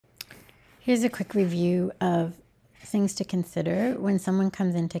Here's a quick review of things to consider when someone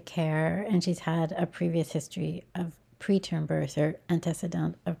comes into care and she's had a previous history of preterm birth or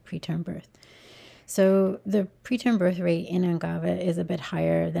antecedent of preterm birth. So the preterm birth rate in Angava is a bit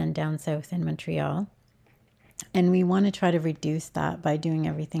higher than down south in Montreal. And we want to try to reduce that by doing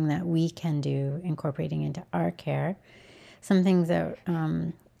everything that we can do, incorporating into our care. Some things that,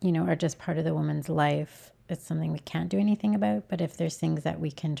 are just part of the woman's life. It's something we can't do anything about, but if there's things that we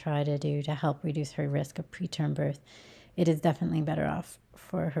can try to do to help reduce her risk of preterm birth, it is definitely better off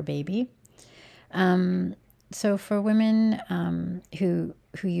for her baby. So for women who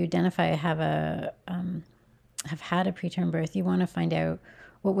you identify have had a preterm birth, you want to find out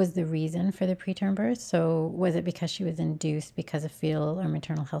what was the reason for the preterm birth. So was it because she was induced because of fetal or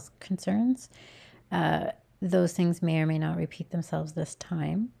maternal health concerns? Those things may or may not repeat themselves this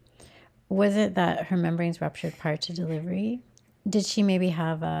time. Was it that her membranes ruptured prior to delivery? Did she maybe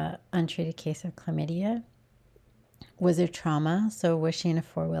have a untreated case of chlamydia? Was there trauma? So was she in a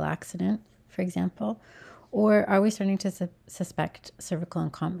four-wheel accident, for example? Or are we starting to suspect cervical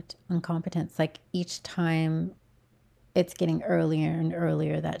incompetence, like each time it's getting earlier and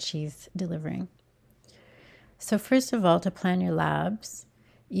earlier that she's delivering? So first of all, to plan your labs,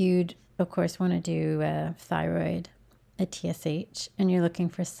 you'd, of course, want to do a thyroid, a TSH, and you're looking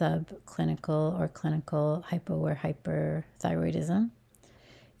for subclinical or clinical hypo or hyperthyroidism.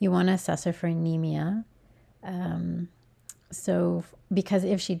 You want to assess her for anemia. So because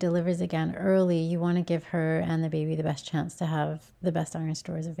if she delivers again early, you want to give her and the baby the best chance to have the best iron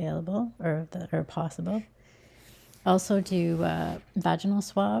stores available or possible. Also do vaginal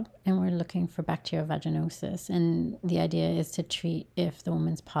swab, and we're looking for bacterial vaginosis. And the idea is to treat if the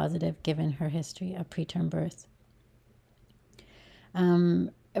woman's positive given her history of preterm birth.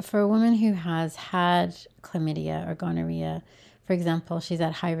 For a woman who has had chlamydia or gonorrhea, for example, she's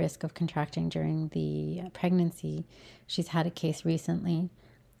at high risk of contracting during the pregnancy, she's had a case recently,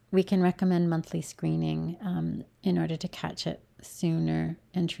 we can recommend monthly screening in order to catch it sooner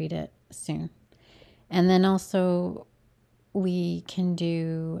and treat it soon. And then also we can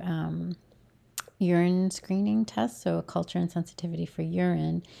do urine screening tests, so a culture and sensitivity for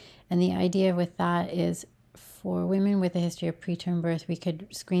urine. And the idea with that is for women with a history of preterm birth, we could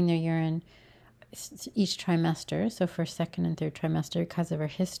screen their urine each trimester, so for second and third trimester because of her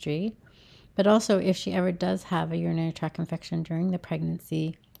history. But also if she ever does have a urinary tract infection during the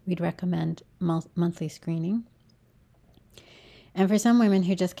pregnancy, we'd recommend monthly screening. And for some women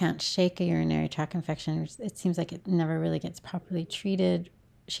who just can't shake a urinary tract infection, it seems like it never really gets properly treated,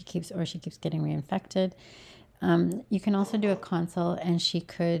 she keeps getting reinfected. You can also do a consult, and she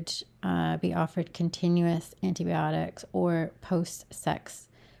could be offered continuous antibiotics or post-sex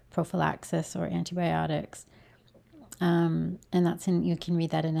prophylaxis or antibiotics. And that's you can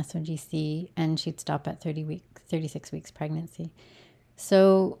read that in SOGC, and she'd stop at 36 weeks pregnancy.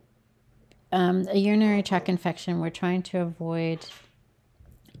 So a urinary tract infection, we're trying to avoid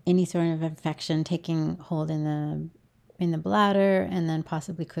any sort of infection taking hold in the bladder and then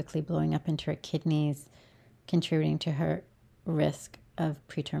possibly quickly blowing up into her kidneys, contributing to her risk of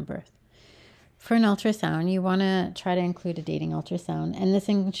preterm birth. For an ultrasound, you want to try to include a dating ultrasound, and this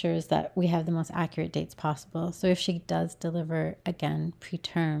ensures that we have the most accurate dates possible. So if she does deliver again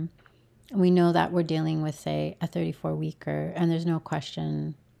preterm, we know that we're dealing with, say, a 34-weeker, and there's no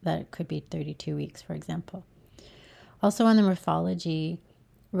question that it could be 32 weeks, for example. Also on the morphology,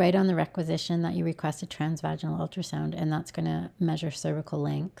 write on the requisition that you request a transvaginal ultrasound, and that's going to measure cervical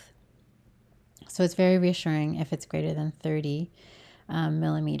length. So it's very reassuring if it's greater than 30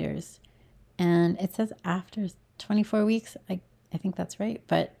 millimeters. And it says after 24 weeks, I think that's right.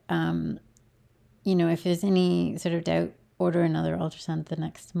 But, if there's any sort of doubt, order another ultrasound the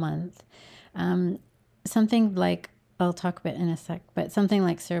next month. Something like, I'll talk about in a sec, but something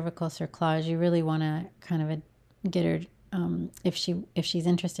like cervical cerclage, you really want to kind of get her, if she's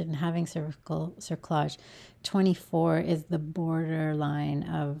interested in having cervical cerclage, 24 is the borderline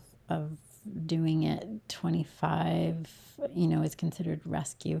of doing it. 25, is considered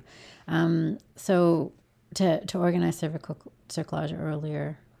rescue. So to organize cervical cerclage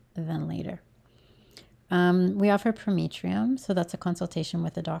earlier than later. We offer preterm, so that's a consultation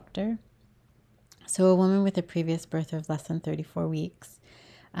with a doctor. So a woman with a previous birth of less than 34 weeks,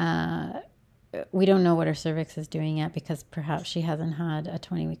 we don't know what her cervix is doing yet because perhaps she hasn't had a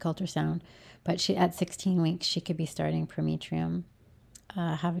 20-week ultrasound, but at 16 weeks, she could be starting preterm,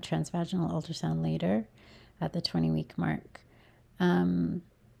 have a transvaginal ultrasound later at the 20-week mark.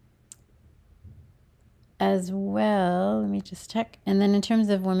 As well, let me just check. And then in terms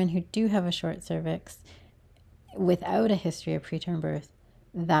of women who do have a short cervix without a history of preterm birth,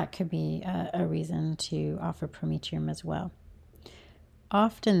 that could be a reason to offer prometrium as well.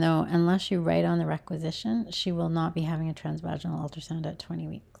 Often, though, unless you write on the requisition, she will not be having a transvaginal ultrasound at 20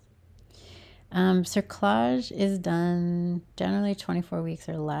 weeks. Cerclage is done generally 24 weeks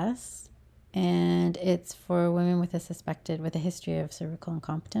or less, and it's for women with a history of cervical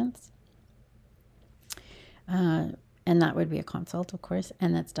incompetence. And that would be a consult, of course,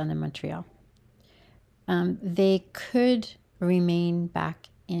 and that's done in Montreal. They could remain back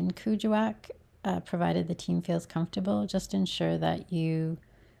in Kuujjuaq, provided the team feels comfortable. Just ensure that you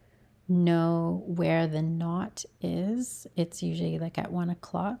know where the knot is. It's usually like at 1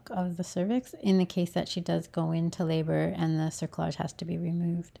 o'clock of the cervix, in the case that she does go into labor and the cerclage has to be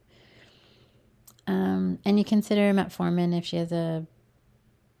removed. And you consider metformin if she has a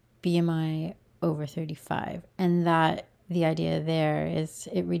BMI over 35. And that the idea there is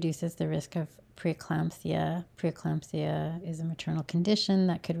it reduces the risk of preeclampsia. Preeclampsia is a maternal condition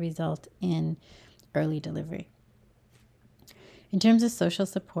that could result in early delivery. In terms of social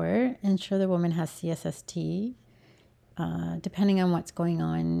support, ensure the woman has CSST. Depending on what's going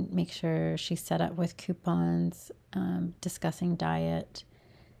on, make sure she's set up with coupons, discussing diet,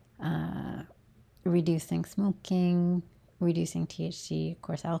 reducing smoking, reducing THC, of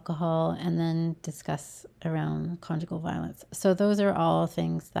course, alcohol, and then discuss around conjugal violence. So those are all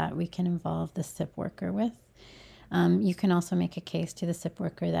things that we can involve the SIP worker with. You can also make a case to the SIP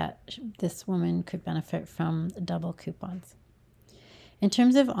worker that this woman could benefit from double coupons. In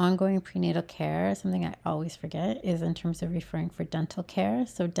terms of ongoing prenatal care, something I always forget is in terms of referring for dental care.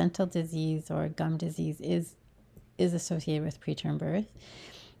 So dental disease or gum disease is associated with preterm birth.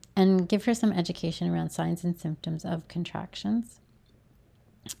 And give her some education around signs and symptoms of contractions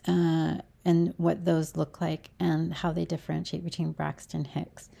and what those look like and how they differentiate between Braxton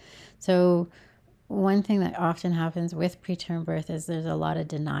Hicks. So one thing that often happens with preterm birth is there's a lot of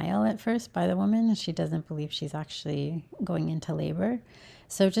denial at first by the woman. She doesn't believe she's actually going into labor.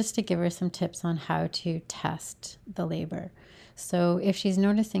 So just to give her some tips on how to test the labor. So if she's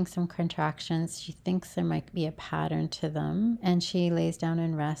noticing some contractions, she thinks there might be a pattern to them, and she lays down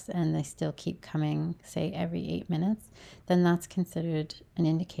and rests and they still keep coming, say every 8 minutes, then that's considered an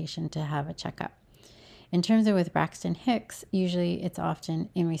indication to have a checkup. In terms of with Braxton Hicks, usually it's often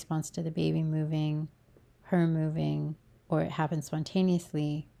in response to the baby moving, her moving, or it happens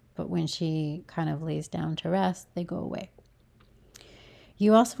spontaneously, but when she kind of lays down to rest, they go away.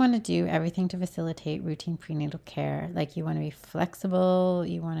 You also want to do everything to facilitate routine prenatal care. Like you want to be flexible,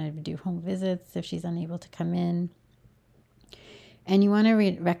 you want to do home visits if she's unable to come in. And you want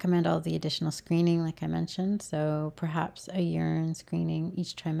to recommend all the additional screening, like I mentioned. So perhaps a urine screening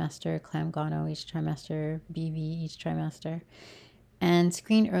each trimester, clam gono each trimester, BV each trimester. And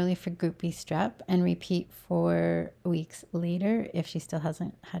screen early for group B strep and repeat 4 weeks later if she still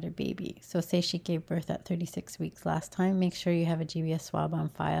hasn't had her baby. So say she gave birth at 36 weeks last time, make sure you have a GBS swab on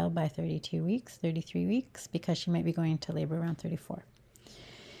file by 32 weeks, 33 weeks, because she might be going into labor around 34.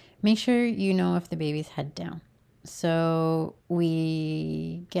 Make sure you know if the baby's head down. So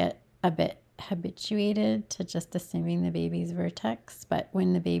we get a bit habituated to just assuming the baby's vertex, but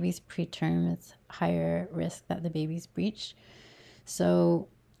when the baby's preterm, it's higher risk that the baby's breech. So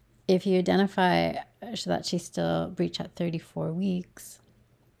if you identify that she's still breech at 34 weeks,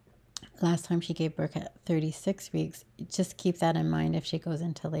 last time she gave birth at 36 weeks, just keep that in mind if she goes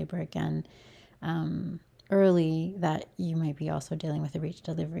into labor again early, that you might be also dealing with a breech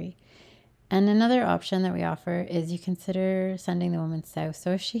delivery. And another option that we offer is you consider sending the woman south.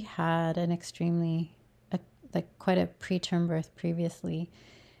 So if she had an quite a preterm birth previously,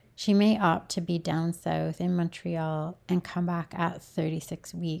 she may opt to be down south in Montreal and come back at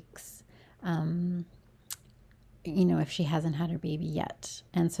 36 weeks, if she hasn't had her baby yet.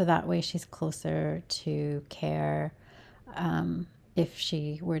 And so that way she's closer to care if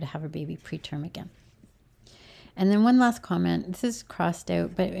she were to have her baby preterm again. And then one last comment. This is crossed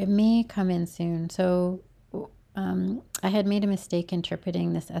out, but it may come in soon. So I had made a mistake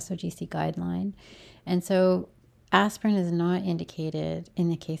interpreting this SOGC guideline. And so aspirin is not indicated in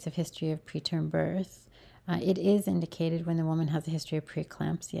the case of history of preterm birth. It is indicated when the woman has a history of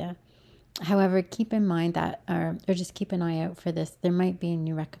preeclampsia. However, keep in mind that, or just keep an eye out for this. There might be a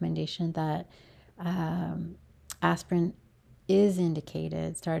new recommendation that aspirin is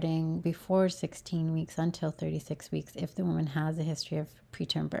indicated starting before 16 weeks until 36 weeks if the woman has a history of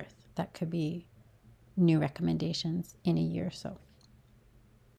preterm birth. That could be new recommendations in a year or so.